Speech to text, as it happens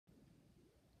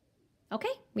Okay,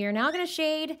 we are now gonna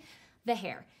shade the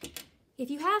hair.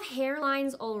 If you have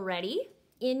hairlines already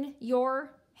in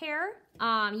your hair,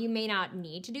 you may not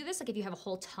need to do this, like if you have a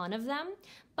whole ton of them.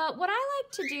 But what I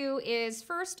like to do is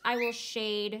first I will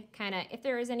shade kind of, if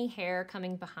there is any hair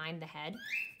coming behind the head,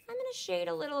 I'm gonna shade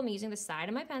a little. I'm using the side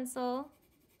of my pencil.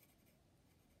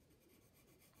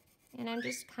 And I'm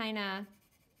just kind of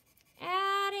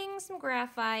adding some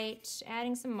graphite,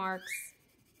 adding some marks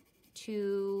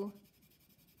to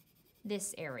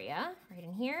this area right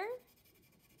in here,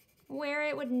 where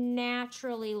it would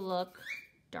naturally look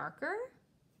darker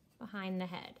behind the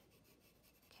head.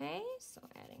 Okay, so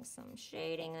adding some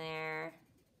shading there.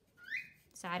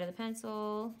 Side of the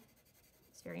pencil.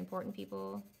 It's very important,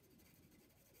 people.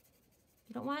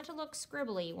 You don't want it to look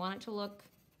scribbly, you want it to look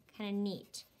kind of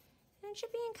neat. And it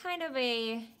should be in kind of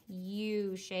a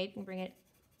U shape. You can bring it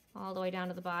all the way down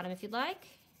to the bottom if you'd like.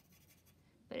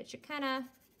 But it should kind of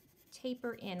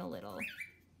taper in a little,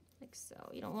 like so.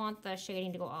 You don't want the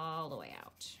shading to go all the way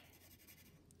out.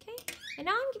 Okay, and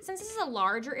now since this is a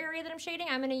larger area that I'm shading,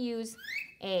 I'm gonna use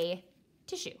a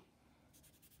tissue,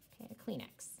 okay, a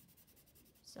Kleenex.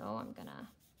 So I'm gonna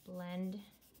blend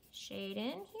shade in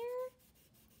here.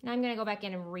 Now I'm gonna go back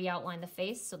in and re-outline the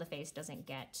face so the face doesn't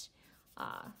get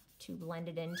too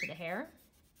blended into the hair.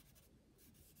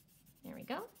 There we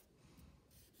go.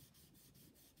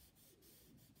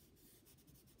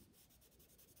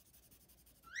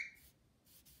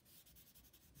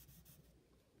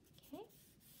 Okay,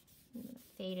 I'm gonna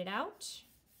fade it out.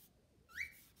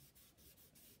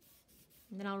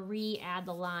 And then I'll re-add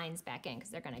the lines back in because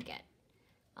they're gonna get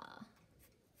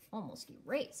almost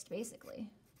erased, basically.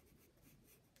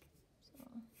 So,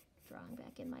 drawing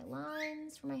back in my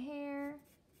lines for my hair.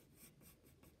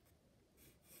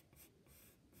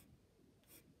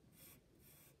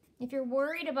 If you're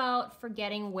worried about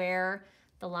forgetting where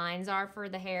the lines are for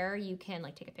the hair, you can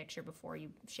like take a picture before you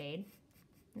shade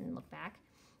and look back.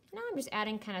 Now I'm just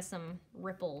adding kind of some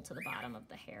ripple to the bottom of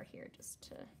the hair here just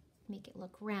to make it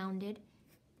look rounded.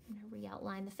 I'm gonna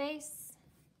re-outline the face.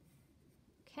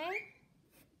 Okay.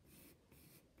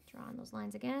 Draw on those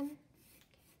lines again. Okay.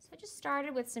 So I just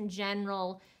started with some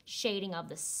general shading of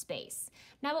the space.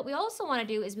 Now what we also wanna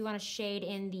do is we wanna shade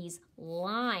in these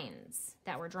lines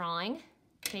that we're drawing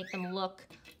to make them look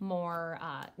more,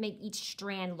 make each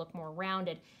strand look more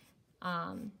rounded.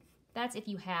 That's if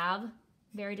you have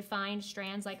very defined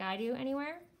strands like I do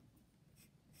anywhere.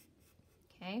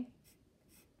 Okay.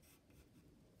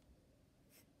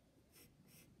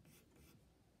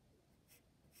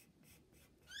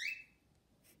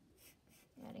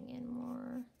 Adding in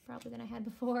more probably than I had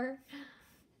before.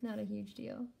 Not a huge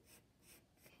deal.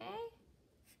 Okay.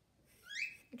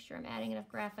 Make sure I'm adding enough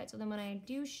graphite so then when I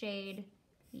do shade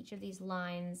each of these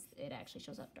lines, it actually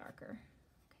shows up darker.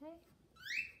 Okay.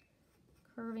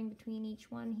 Curving between each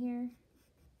one here.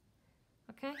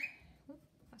 Okay. Oop,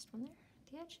 last one there at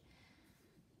the edge.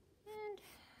 And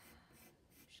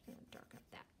I'm just gonna darken up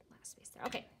that last space there.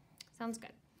 Okay, sounds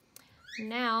good.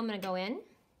 Now I'm gonna go in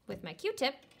with my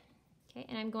Q-tip. Okay,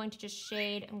 and I'm going to just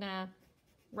shade, I'm gonna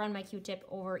run my Q-tip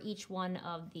over each one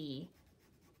of the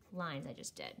lines I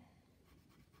just did.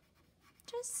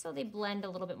 Just so they blend a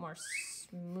little bit more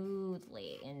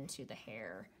smoothly into the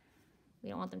hair. We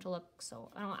don't want them to look so,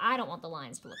 I don't want the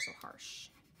lines to look so harsh.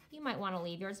 You might want to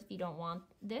leave yours if you don't want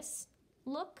this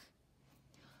look.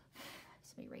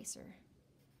 Some eraser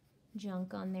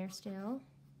junk on there still.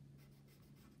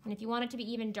 And if you want it to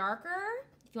be even darker,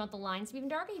 if you want the lines to be even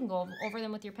darker, you can go over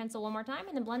them with your pencil one more time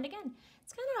and then blend again.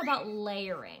 It's kind of about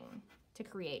layering to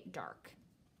create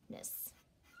darkness.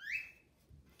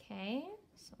 Okay,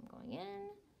 so I'm going in.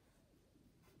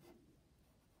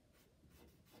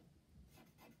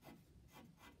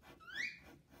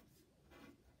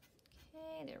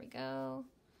 Okay, there we go.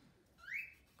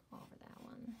 Go over that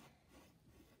one.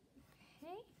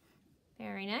 Okay,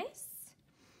 very nice.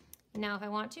 Now if I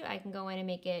want to, I can go in and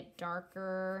make it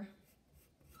darker,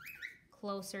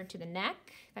 closer to the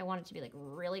neck. If I want it to be like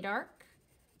really dark,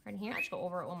 right in here, I just go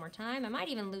over it one more time. I might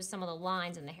even lose some of the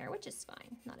lines in the hair, which is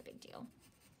fine, not a big deal.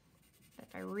 But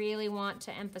if I really want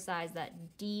to emphasize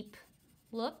that deep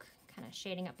look, kind of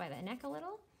shading up by the neck a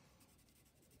little.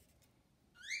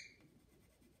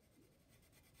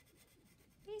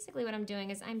 Basically what I'm doing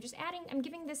is I'm just adding, I'm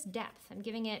giving this depth. I'm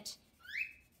giving it,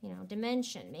 you know,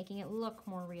 dimension, making it look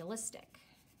more realistic.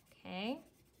 Okay,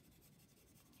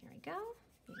 here we go.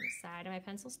 Using the side of my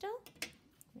pencil still.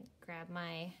 Grab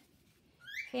my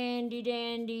handy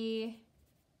dandy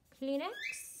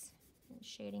Kleenex and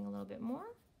shading a little bit more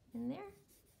in there.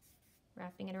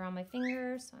 Wrapping it around my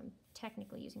finger, so I'm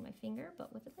technically using my finger,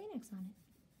 but with a Kleenex on it.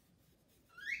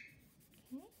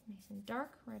 Okay, Nice and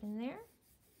dark right in there.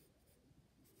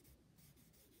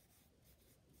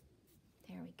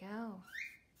 There we go.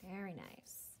 Very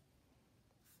nice.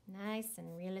 Nice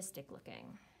and realistic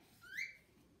looking.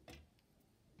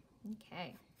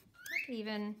 Okay. I could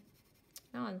even,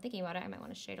 now I'm thinking about it, I might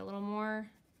want to shade a little more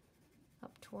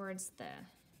up towards the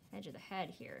edge of the head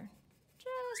here.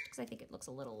 Just because I think it looks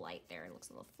a little light there. It looks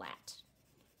a little flat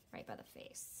right by the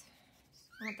face. So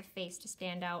I want the face to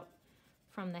stand out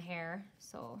from the hair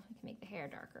so I can make the hair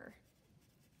darker.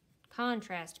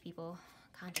 Contrast, people.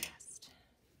 Contrast.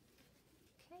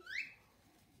 Okay.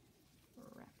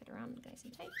 Wrap it around nice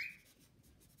and tight.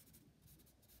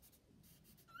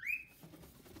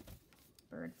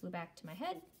 Bird flew back to my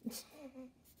head.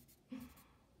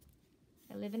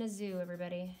 I live in a zoo,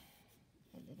 everybody.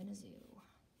 I live in a zoo.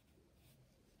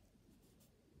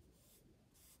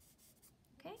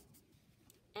 Okay.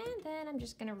 And then I'm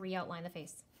just gonna re-outline the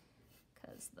face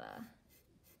because the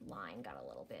line got a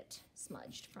little bit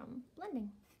smudged from blending.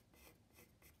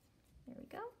 There we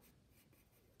go.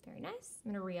 Very nice.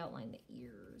 I'm gonna re-outline the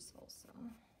ears also.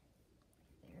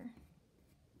 There.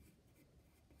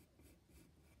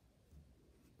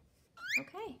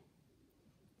 Okay,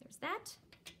 there's that.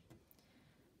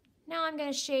 Now I'm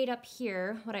gonna shade up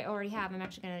here what I already have. I'm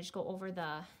actually gonna just go over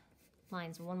the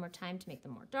lines one more time to make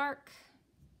them more dark.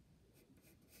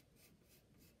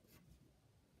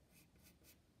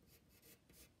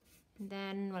 And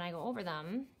then when I go over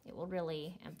them, it will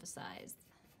really emphasize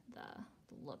the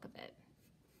look of it.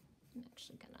 I'm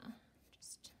actually gonna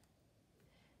just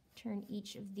turn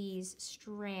each of these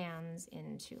strands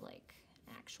into like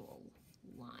actual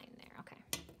line there.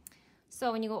 Okay.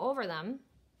 So when you go over them,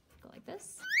 go like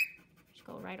this. Just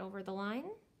go right over the line.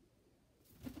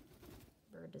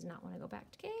 Bird does not want to go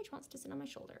back to cage, wants to sit on my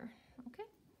shoulder. Okay.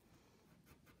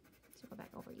 So go back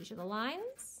over each of the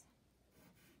lines.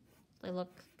 They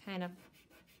look kind of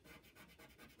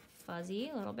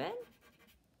fuzzy a little bit.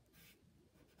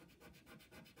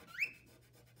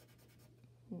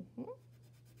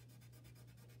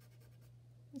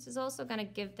 This is also going to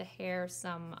give the hair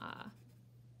some,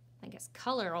 I guess,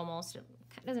 color almost. It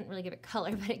doesn't really give it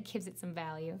color, but it gives it some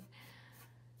value.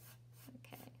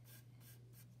 Okay.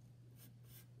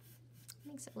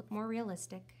 Makes it look more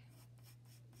realistic.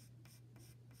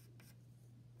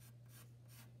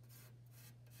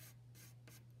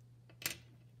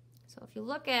 So if you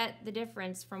look at the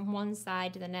difference from one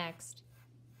side to the next,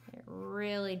 it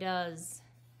really does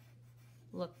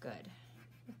look good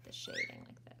with the shading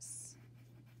like this.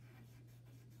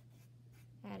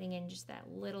 Adding in just that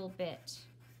little bit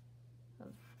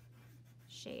of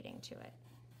shading to it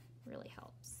really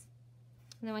helps.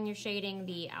 And then when you're shading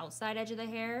the outside edge of the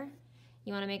hair,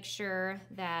 you want to make sure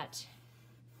that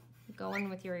you go in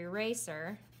with your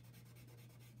eraser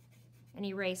and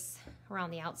erase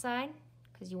around the outside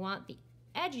because you want the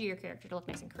edge of your character to look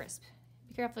nice and crisp.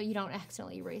 Be careful you don't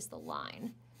accidentally erase the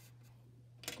line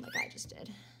like I just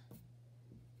did.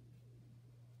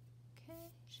 Okay,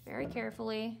 just very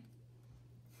carefully.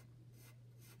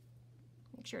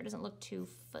 Make sure it doesn't look too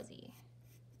fuzzy.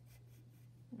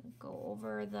 Go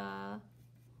over the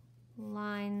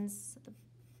lines at the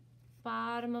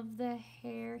bottom of the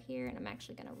hair here, and I'm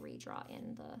actually going to redraw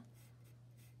in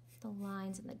the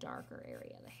lines in the darker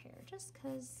area of the hair just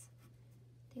because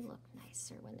they look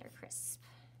nicer when they're crisp.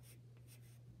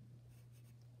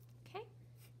 Okay.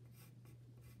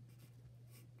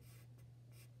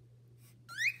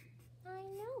 I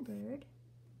know, Bird.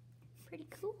 Pretty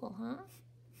cool, huh?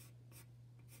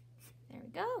 There we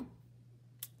go.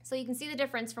 So you can see the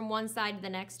difference from one side to the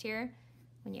next here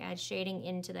when you add shading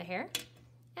into the hair.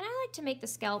 And I like to make the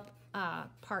scalp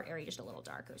part area just a little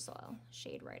darker, so I'll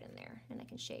shade right in there. And I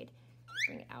can shade,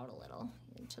 bring it out a little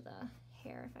into the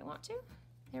hair if I want to.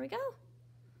 There we go.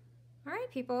 All right,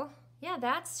 people. Yeah,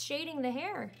 that's shading the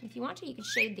hair. If you want to, you can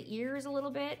shade the ears a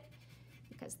little bit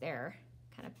because they're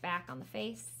kind of back on the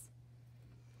face.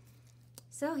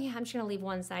 So yeah, I'm just gonna leave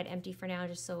one side empty for now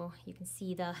just so you can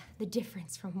see the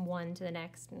difference from one to the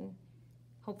next, and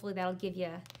hopefully that'll give you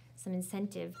some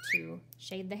incentive to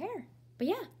shade the hair. But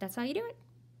yeah, that's how you do it.